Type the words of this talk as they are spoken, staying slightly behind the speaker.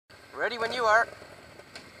Ready when you are.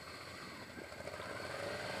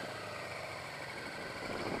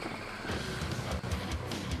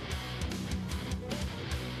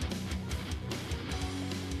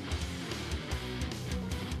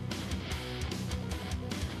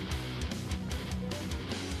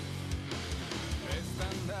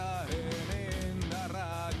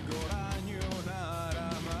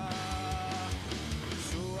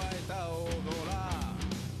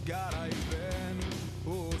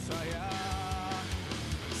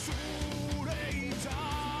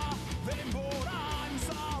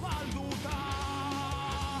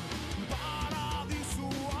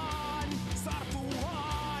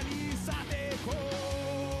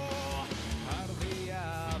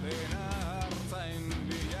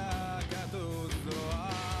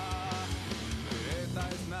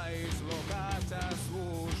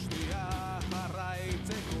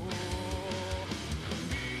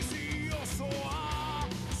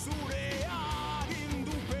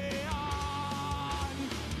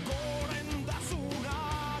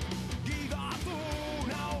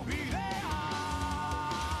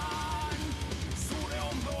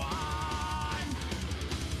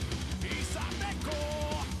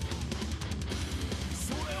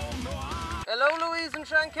 Hello Louise and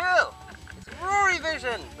Shankill. It's Rory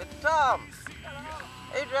Vision with Tom,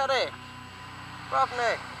 Adriatic,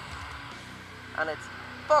 Dubrovnik, and it's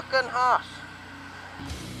fucking hot.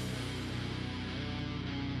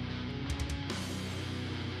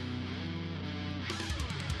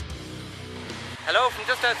 Hello from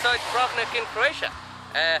just outside Dubrovnik in Croatia.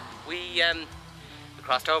 We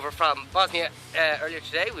crossed over from Bosnia earlier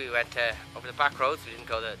today. We went over the back roads. We didn't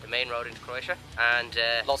go the main road into Croatia. And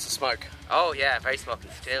lots of smoke. Oh yeah, very smoky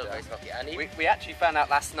still, very smoky. And we actually found out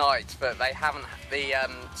last night, but they haven't. The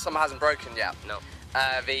summer hasn't broken yet. No.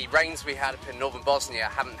 The rains we had up in northern Bosnia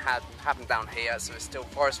haven't happened down here, so it's still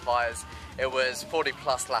forest fires. It was 40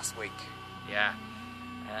 plus last week. Yeah.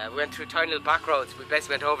 We went through tiny little back roads. We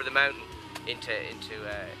basically went over the mountain into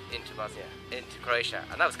Bosnia, into Croatia,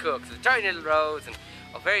 and that was cool because the tiny little roads and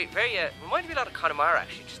very reminded me a lot of Connemara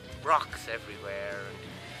actually, just rocks everywhere.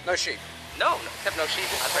 And no sheep. No, except no sheep.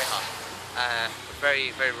 That's very hot. But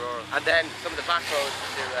very rural. And then some of the back roads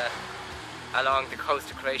along the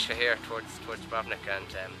coast of Croatia here towards Dubrovnik, and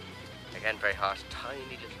again very hot. Tiny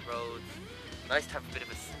little roads. Nice to have a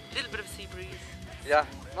little bit of sea breeze. Yeah,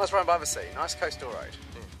 nice round by the sea. Nice coastal road.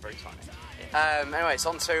 Very tiny. Yeah. Anyway, it's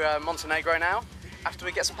on to Montenegro now. After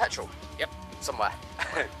we get some petrol. Yep. Somewhere.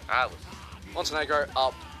 Montenegro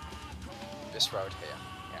up this road here.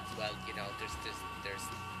 Yeah. Well, you know, there's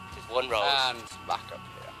one road and back up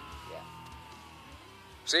here. Yeah.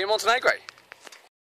 See you in Montenegro.